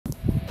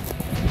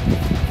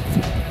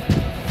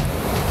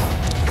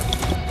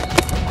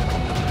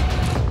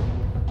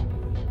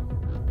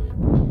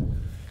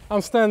I'm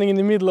standing in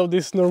the middle of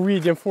this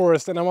Norwegian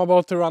forest and I'm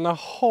about to run a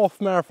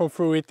half marathon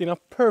through it in a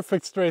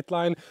perfect straight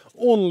line,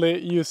 only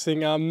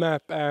using a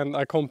map and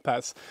a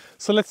compass.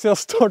 So let's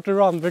just start the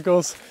run,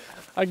 because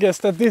I guess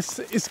that this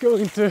is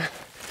going to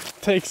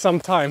take some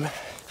time.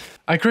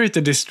 I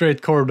created this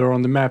straight corridor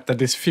on the map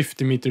that is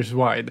 50 meters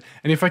wide,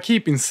 and if I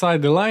keep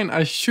inside the line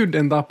I should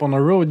end up on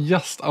a road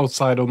just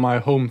outside of my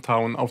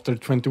hometown after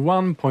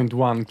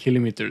 21.1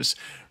 kilometers.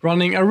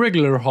 Running a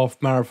regular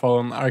half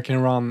marathon I can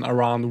run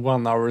around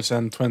 1 hour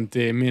and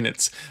 20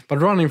 minutes,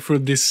 but running through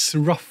this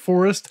rough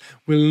forest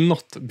will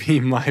not be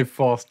my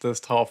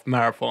fastest half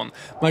marathon.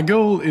 My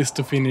goal is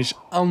to finish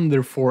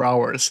under 4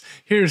 hours.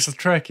 Here's a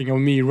tracking of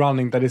me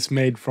running that is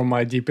made from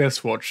my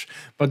GPS watch,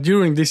 but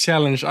during this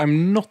challenge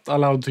I'm not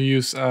allowed to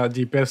use a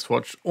GPS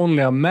watch,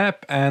 only a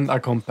map and a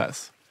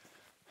compass.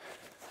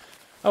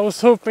 I was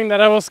hoping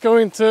that I was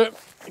going to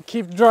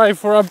keep dry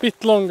for a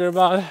bit longer,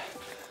 but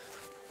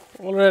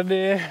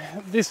already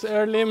this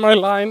early my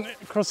line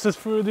crosses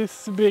through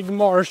this big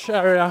marsh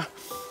area.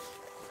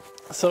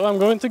 So I'm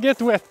going to get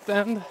wet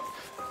and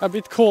a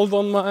bit cold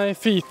on my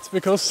feet,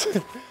 because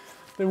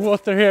the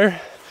water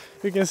here,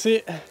 you can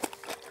see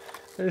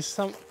there's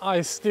some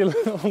ice still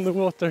on the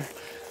water.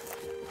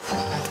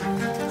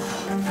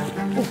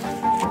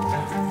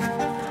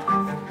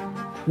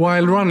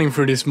 While running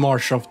through this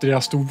marsh after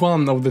just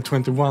one of the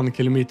 21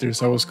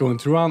 kilometers I was going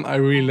to run, I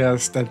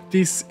realized that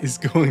this is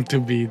going to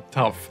be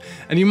tough.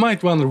 And you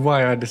might wonder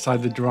why I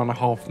decided to run a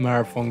half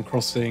marathon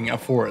crossing a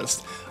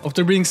forest.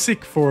 After being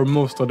sick for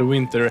most of the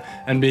winter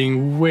and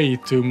being way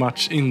too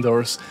much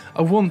indoors,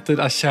 I wanted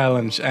a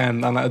challenge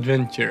and an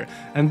adventure.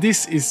 And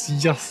this is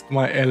just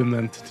my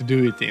element to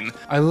do it in.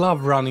 I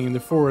love running in the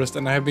forest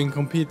and I have been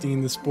competing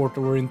in the sport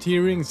of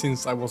orienteering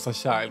since I was a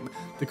child.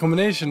 The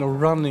combination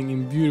of running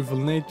in beautiful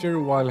nature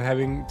while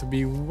having to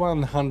be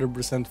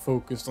 100%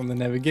 focused on the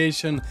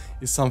navigation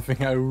is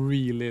something I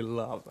really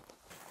love.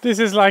 This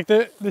is like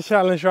the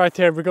challenge right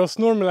here, because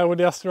normally I would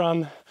just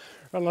run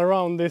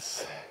around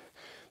this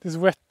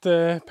wet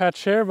patch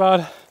here,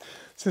 but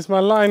since my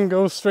line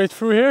goes straight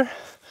through here,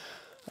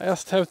 I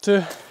just have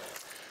to...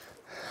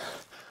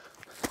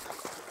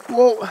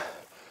 Whoa!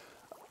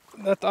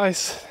 That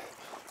ice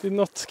did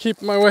not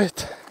keep my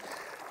weight.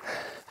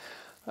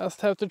 I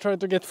just have to try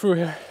to get through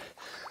here.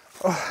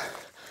 Oh.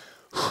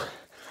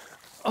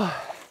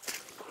 Oh.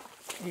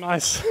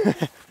 Nice.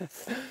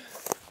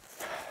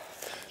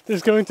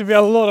 There's going to be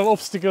a lot of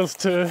obstacles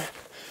to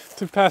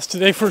pass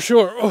today for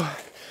sure. Oh.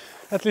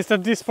 At least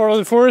at this part of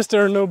the forest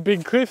there are no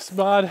big cliffs,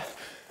 but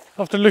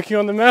after looking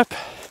on the map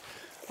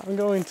I'm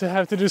going to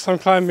have to do some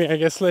climbing, I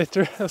guess,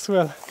 later as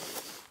well.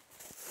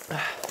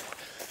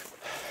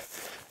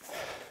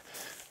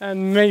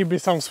 And maybe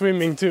some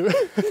swimming too.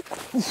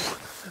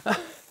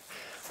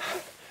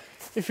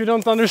 If you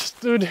don't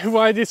understood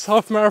why this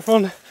half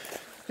marathon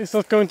is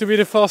not going to be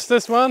the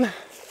fastest one,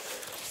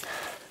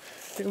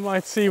 you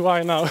might see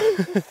why now.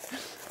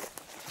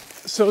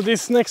 So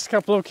this next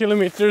couple of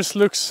kilometers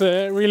looks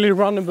really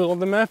runnable on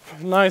the map.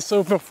 Nice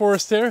open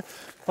forest here.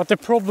 But the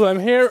problem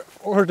here,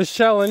 or the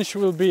challenge,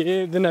 will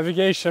be the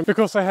navigation,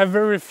 because I have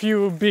very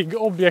few big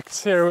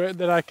objects here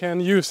that I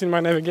can use in my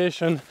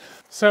navigation.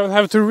 So I'll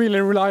have to really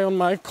rely on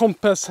my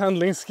compass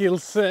handling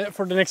skills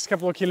for the next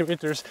couple of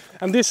kilometers.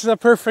 And this is a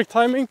perfect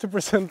timing to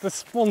present the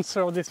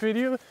sponsor of this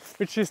video,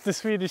 which is the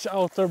Swedish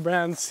outdoor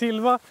brand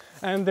Silva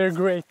and their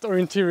great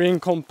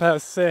orienteering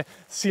compass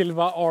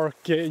Silva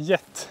Arc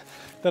Jet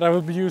that I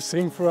will be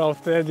using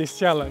throughout this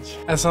challenge.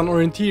 As an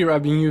orienteer,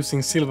 I've been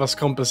using Silva's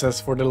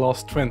compasses for the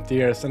last 20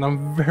 years and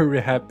I'm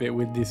very happy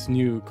with this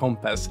new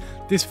compass.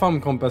 This thumb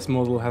compass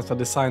model has a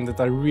design that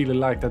I really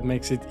like, that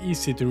makes it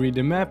easy to read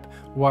the map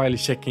while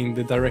checking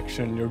the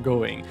direction you're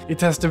going. It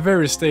has the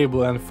very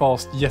stable and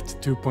fast Jet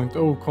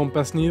 2.0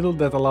 compass needle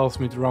that allows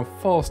me to run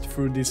fast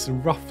through this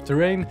rough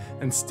terrain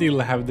and still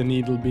have the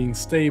needle being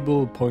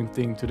stable,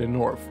 pointing to the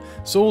north.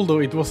 So although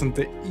it wasn't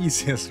the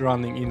easiest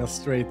running in a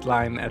straight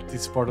line at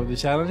this part of the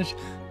challenge,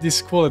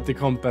 this quality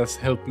compass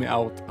helped me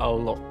out a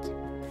lot.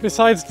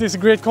 Besides this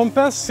great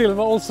compass,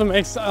 Silva also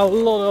makes a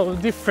lot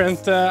of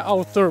different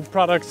outdoor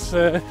products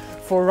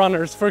for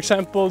runners. For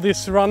example,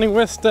 this running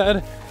vest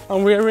that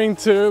I'm wearing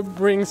to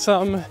bring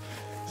some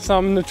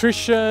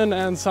nutrition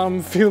and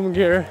some film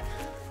gear.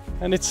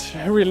 And it's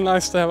really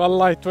nice to have a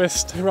light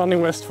vest,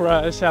 running vest, for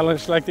a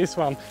challenge like this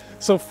one.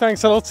 So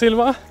thanks a lot,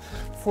 Silva,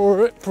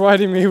 for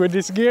providing me with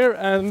this gear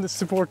and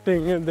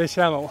supporting the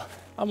channel.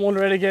 I'm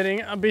already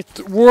getting a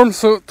bit warm,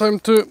 so time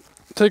to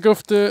take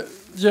off the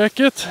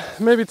jacket.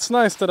 Maybe it's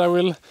nice that I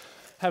will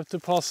have to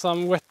pass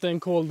some wet and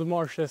cold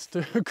marshes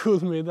to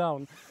cool me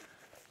down,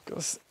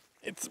 because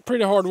it's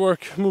pretty hard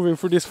work moving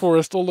through this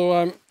forest. Although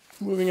I'm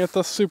moving at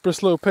a super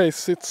slow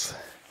pace, it's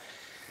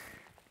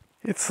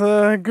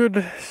a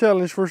good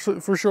challenge for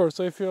sure.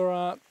 So if you're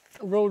a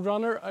road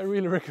runner, I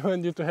really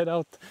recommend you to head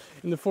out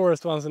in the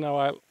forest once in a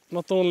while.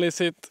 Not only is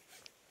it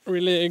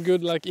really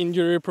good like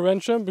injury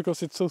prevention,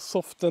 because it's so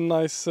soft and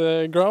nice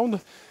ground,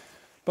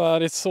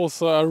 but it's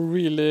also a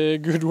really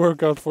good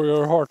workout for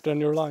your heart and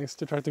your lungs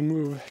to try to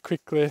move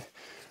quickly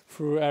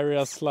through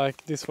areas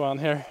like this one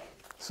here.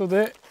 So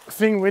the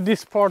thing with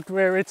this part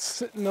where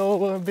it's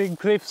no big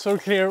cliffs or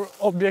clear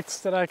objects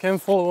that I can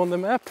follow on the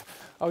map,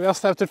 I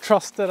just have to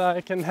trust that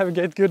I can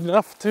navigate good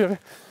enough to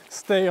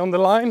stay on the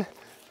line,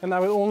 and I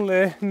will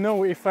only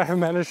know if I have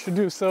managed to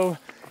do so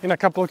in a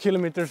couple of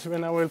kilometers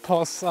when I will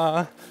pass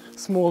a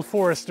small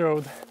forest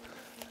road.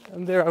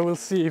 And there I will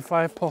see if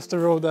I pass the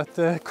road at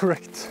the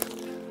correct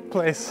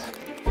place.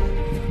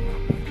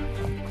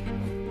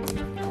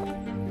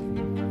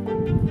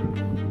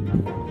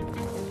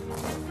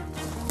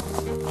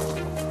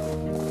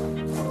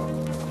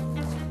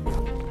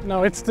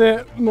 Now it's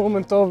the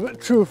moment of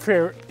truth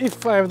here.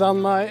 If I have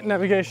done my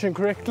navigation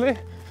correctly,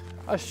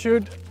 I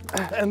should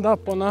end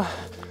up on a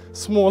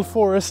small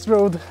forest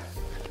road.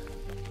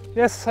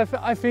 Yes,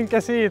 I think I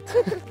see it.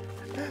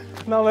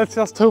 Now let's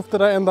just hope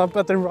that I end up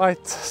at the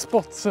right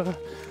spot so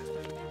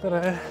that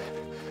I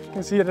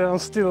can see that I'm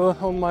still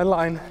on my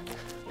line.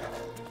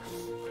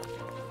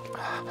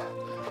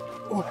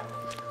 Oh.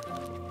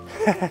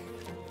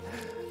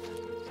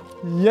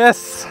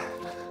 Yes!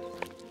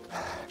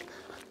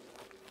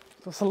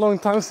 It was a long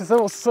time since I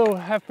was so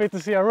happy to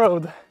see a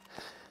road.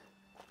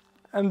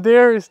 And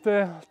there is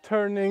the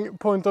turning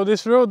point of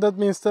this road. That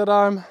means that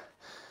I'm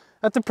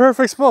at the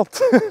perfect spot.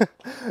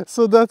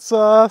 So that's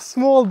a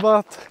small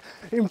but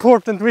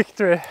important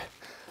victory.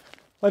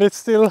 But it's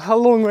still a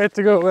long way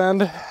to go,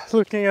 and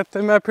looking at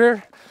the map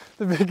here,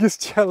 the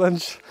biggest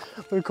challenge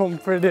will come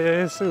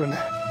pretty soon.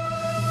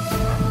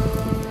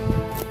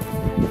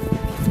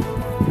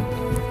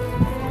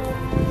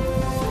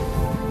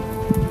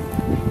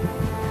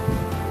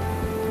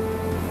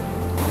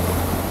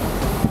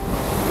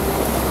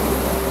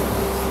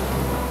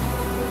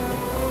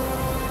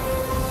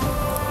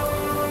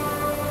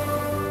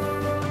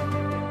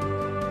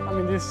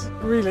 This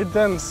really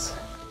dense,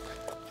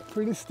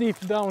 pretty steep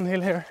downhill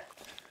here,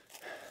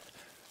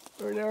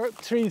 where there are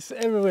trees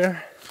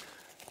everywhere,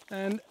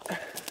 and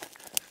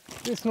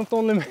this not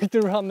only makes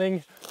the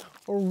running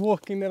or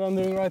walking that I'm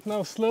doing right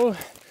now slow,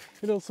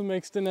 it also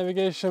makes the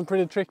navigation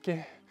pretty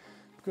tricky,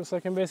 because I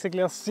can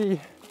basically just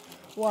see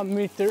 1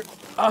 meter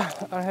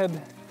ahead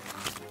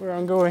where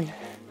I'm going.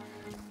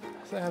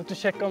 So I have to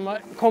check on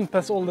my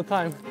compass all the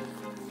time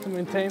to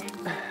maintain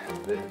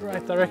the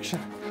right direction.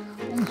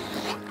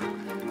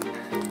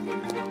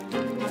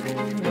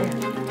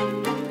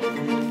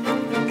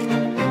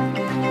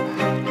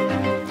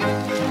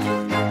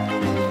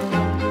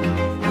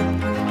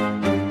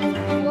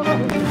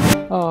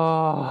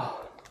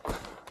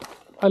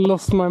 I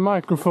lost my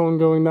microphone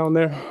going down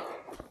there.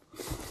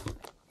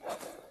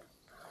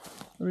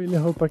 I really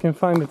hope I can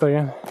find it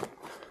again.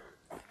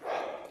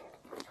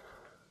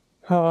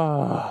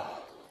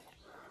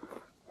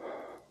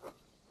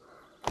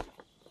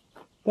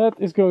 That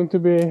is going to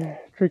be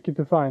tricky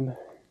to find.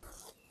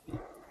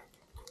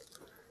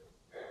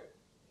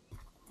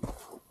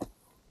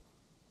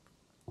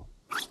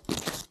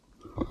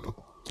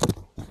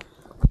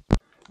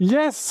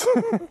 Yes!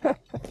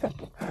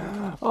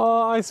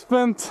 I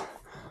spent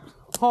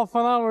half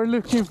an hour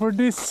looking for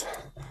this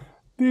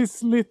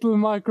little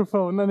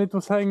microphone, and it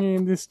was hanging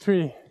in this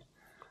tree.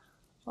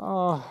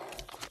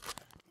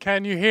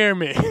 Can you hear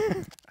me?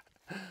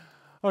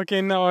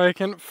 Okay, now I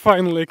can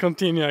finally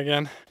continue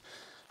again.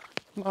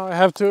 Now I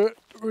have to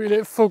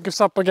really focus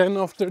up again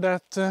after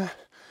that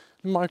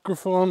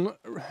microphone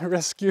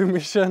rescue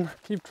mission.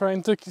 Keep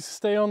trying to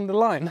stay on the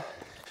line.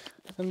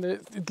 And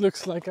it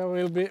looks like I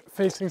will be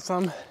facing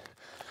some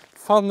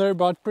funner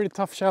but pretty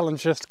tough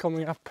challenges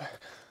coming up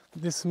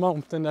this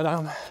mountain that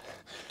I'm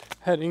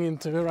heading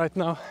into right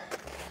now.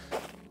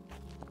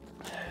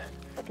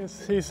 I can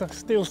see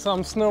still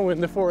some snow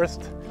in the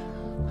forest.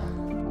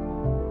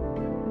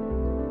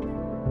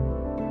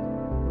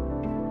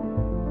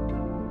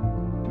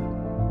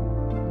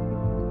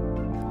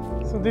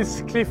 So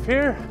this cliff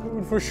here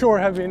would for sure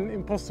have been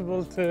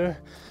impossible to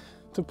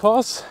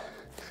pass.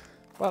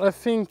 But I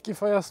think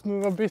if I just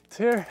move a bit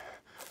here,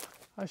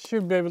 I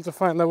should be able to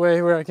find a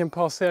way where I can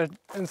pass here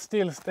and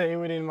still stay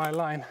within my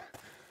line.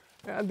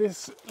 Yeah,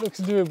 this looks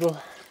doable.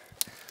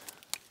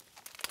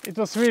 It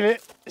was really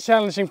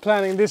challenging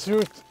planning this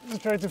route to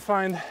try to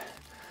find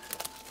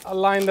a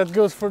line that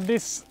goes for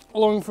this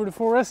long through the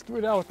forest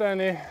without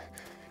any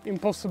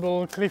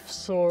impossible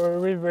cliffs or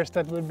rivers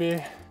that would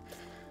be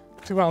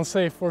too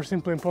unsafe or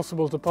simply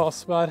impossible to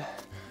pass. But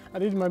I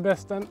did my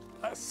best, and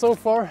so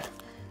far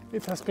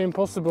it has been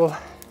possible,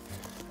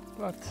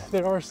 but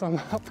there are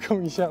some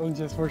upcoming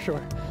challenges for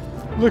sure.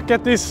 Look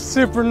at this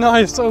super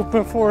nice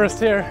open forest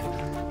here.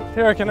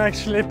 Here I can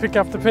actually pick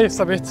up the pace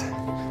a bit.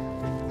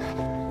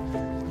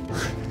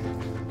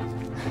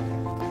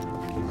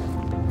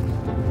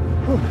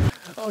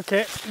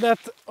 Okay, that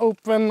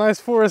open nice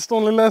forest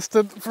only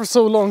lasted for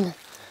so long.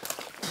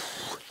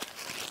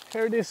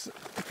 Here it is,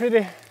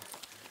 pretty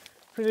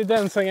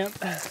dense again.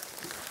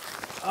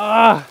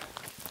 I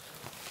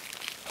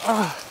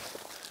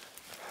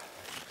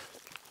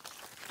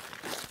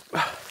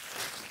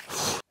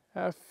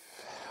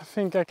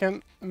think I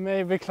can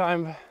maybe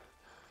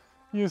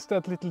use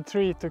that little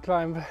tree to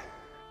climb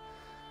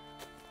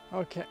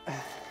Okay.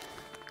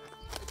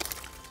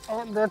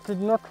 Oh, that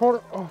did not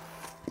hold. Oh.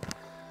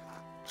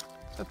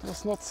 That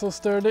was not so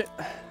sturdy.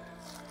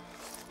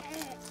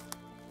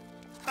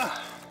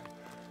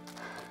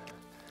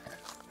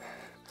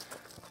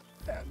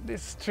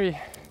 This tree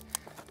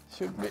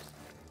should be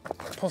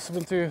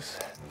possible to use.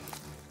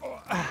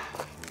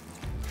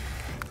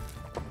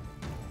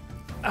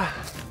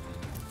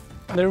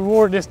 The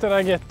reward is that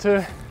I get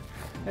to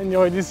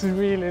enjoy this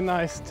really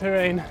nice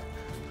terrain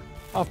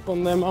up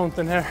on the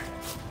mountain here.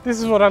 This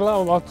is what I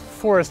love about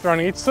forest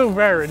running. It's so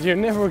varied, you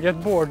never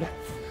get bored.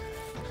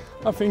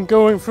 I think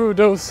going through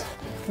those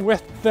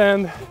wet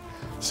and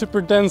super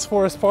dense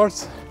forest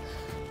parts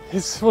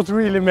is what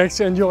really makes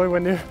you enjoy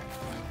when you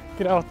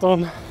get out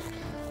on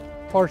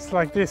parts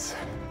like this,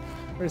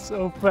 where it's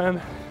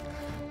open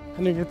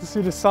and you get to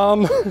see the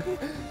sun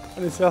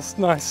and it's just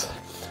nice.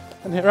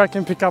 And here I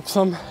can pick up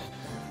some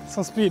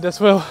speed as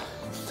well.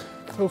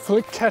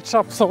 Hopefully catch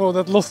up some of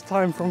that lost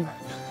time from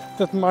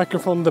that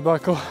microphone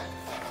debacle.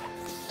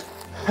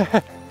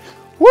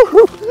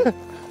 Woohoo!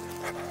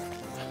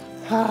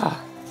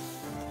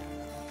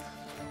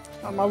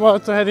 I'm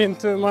about to head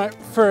into my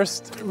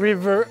first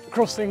river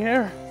crossing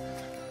here,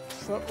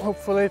 so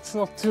hopefully it's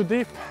not too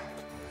deep.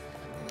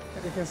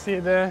 You can see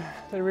the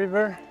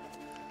river.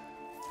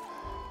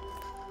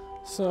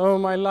 So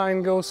my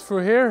line goes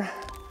through here,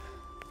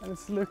 and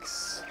it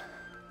looks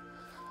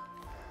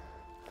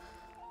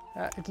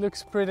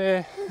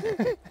pretty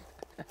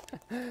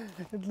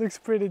it looks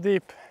pretty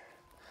deep,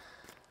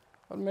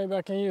 but maybe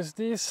I can use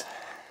these.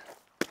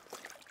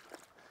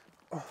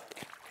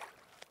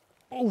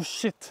 Oh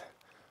shit,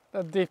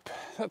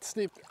 that's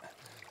deep.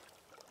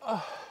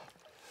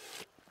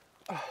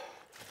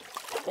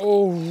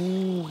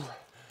 Oh,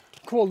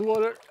 cold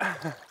water.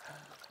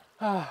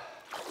 Yeah,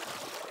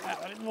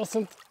 but it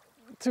wasn't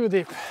too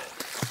deep.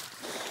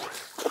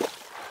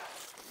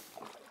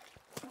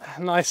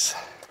 Nice.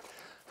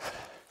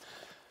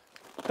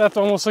 That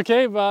one was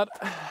okay, but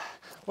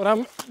what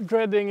I'm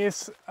dreading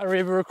is a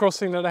river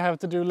crossing that I have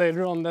to do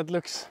later on that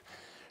looks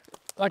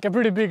like a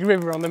pretty big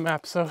river on the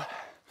map, so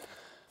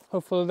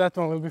hopefully that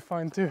one will be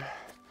fine too.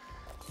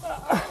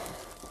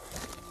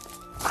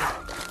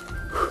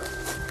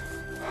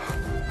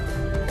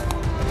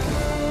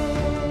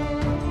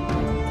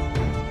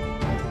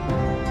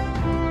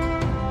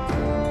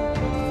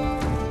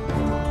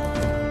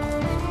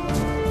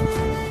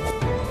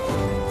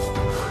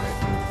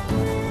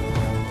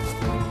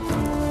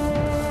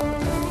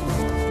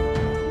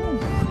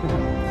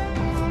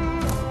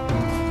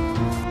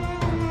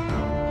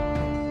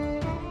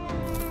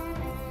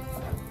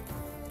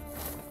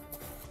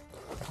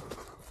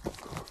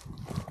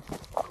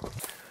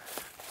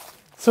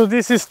 So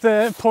this is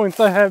the point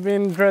I have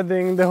been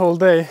dreading the whole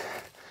day.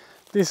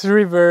 This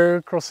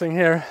river crossing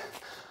here.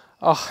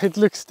 Oh, it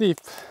looks deep.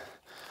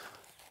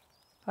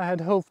 I had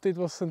hoped it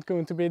wasn't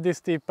going to be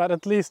this deep, but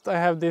at least I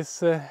have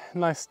this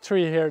nice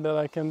tree here that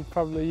I can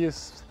probably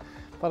use.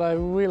 But I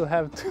will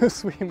have to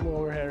swim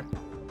over here.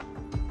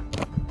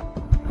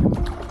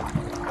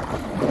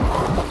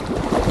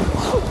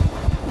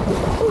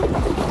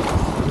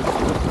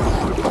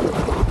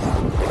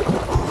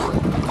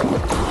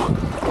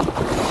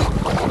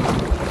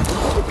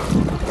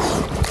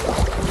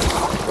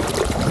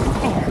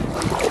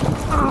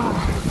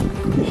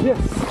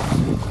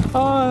 Yes!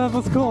 Ah, that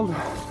was cold!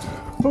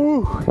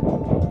 Ooh!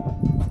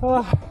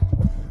 Ah.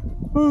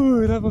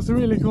 Ooh, that was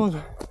really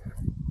cold!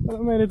 But I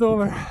made it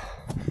over.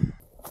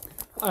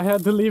 I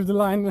had to leave the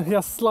line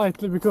just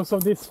slightly because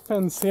of this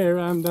fence here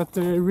and that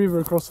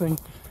river crossing.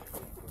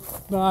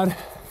 But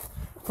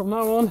from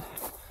now on,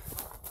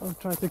 I'll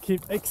try to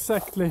keep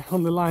exactly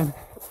on the line.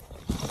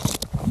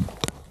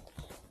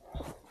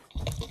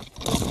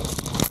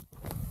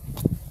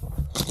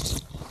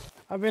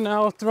 I've been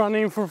out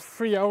running for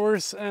 3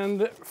 hours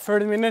and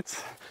 30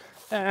 minutes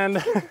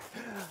and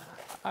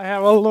I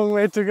have a long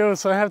way to go,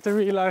 so I have to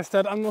realize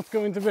that I'm not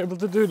going to be able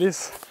to do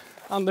this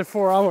under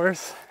 4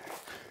 hours,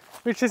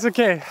 which is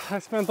okay. I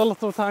spent a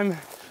lot of time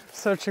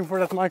searching for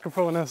that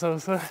microphone and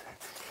so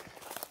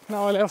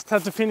now I just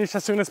have to finish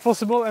as soon as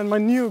possible, and my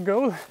new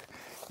goal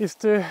is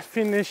to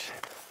finish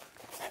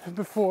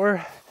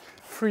before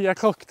 3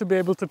 o'clock to be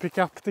able to pick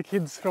up the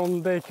kids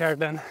from daycare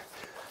then.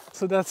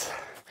 So that's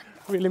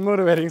really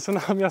motivating. So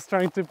now I'm just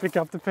trying to pick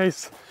up the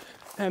pace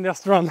and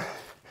just run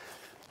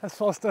as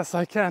fast as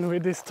I can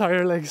with these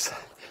tired legs.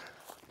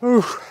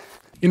 Ooh.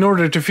 In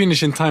order to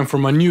finish in time for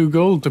my new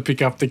goal to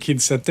pick up the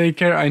kids at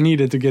daycare, I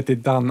needed to get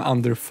it done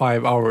under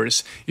 5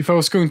 hours. If I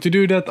was going to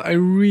do that, I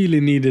really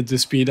needed to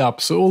speed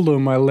up, so although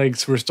my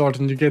legs were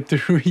starting to get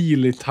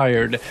really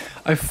tired,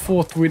 I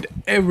fought with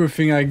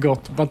everything I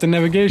got, but the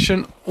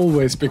navigation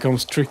always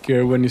becomes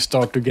trickier when you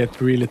start to get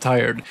really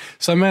tired.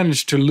 So I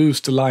managed to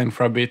lose the line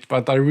for a bit,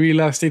 but I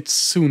realized it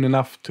soon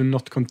enough to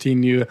not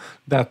continue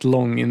that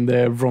long in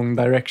the wrong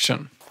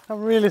direction.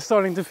 I'm really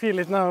starting to feel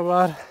it now,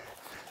 but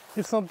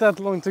it's not that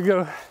long to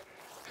go.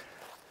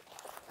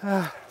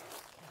 I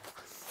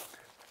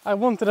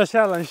wanted a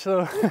challenge,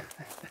 so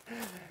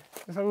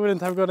if I wouldn't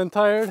have gotten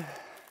tired,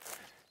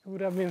 it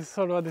would have been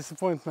sort of a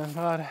disappointment,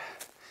 but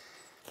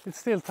it's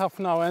still tough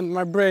now, and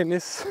my brain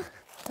is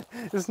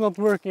not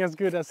working as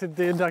good as it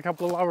did a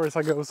couple of hours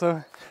ago,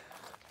 so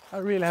I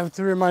really have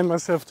to remind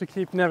myself to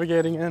keep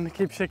navigating and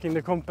keep checking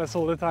the compass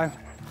all the time.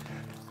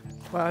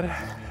 But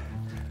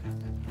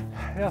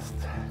just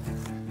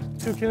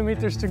 2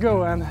 kilometers to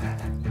go and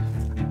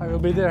I will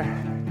be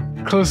there.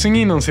 Closing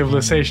in on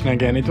Civilization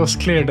again, it was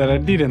clear that I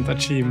didn't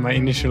achieve my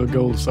initial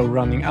goals of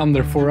running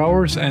under 4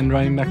 hours and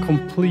running a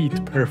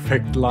complete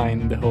perfect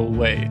line the whole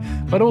way.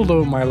 But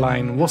although my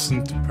line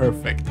wasn't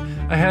perfect,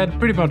 I had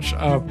pretty much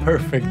a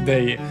perfect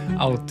day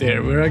out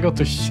there where I got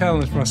to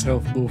challenge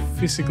myself both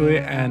physically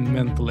and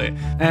mentally.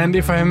 And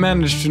if I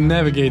managed to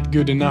navigate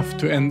good enough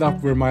to end up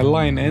where my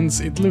line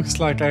ends, it looks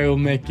like I will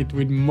make it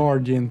with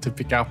margin to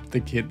pick up the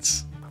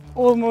kids.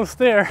 Almost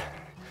there.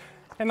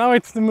 And now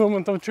it's the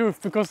moment of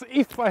truth, because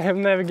if I have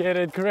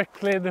navigated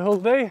correctly the whole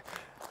day,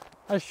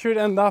 I should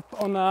end up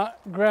on a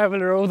gravel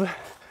road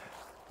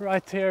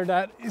right here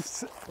that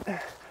is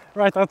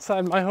right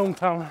outside my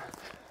hometown.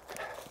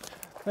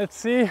 Let's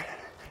see,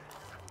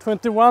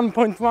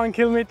 21.1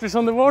 kilometers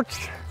on the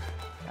watch,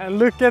 and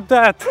look at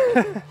that!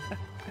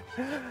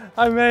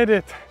 I made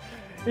it!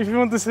 If you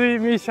want to see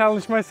me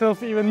challenge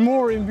myself even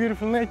more in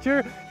beautiful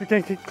nature, you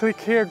can click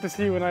here to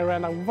see when I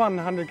ran a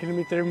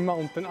 100-kilometer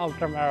mountain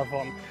ultra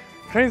marathon.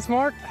 Train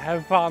smart,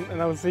 have fun,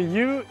 and I will see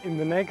you in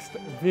the next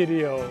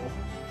video.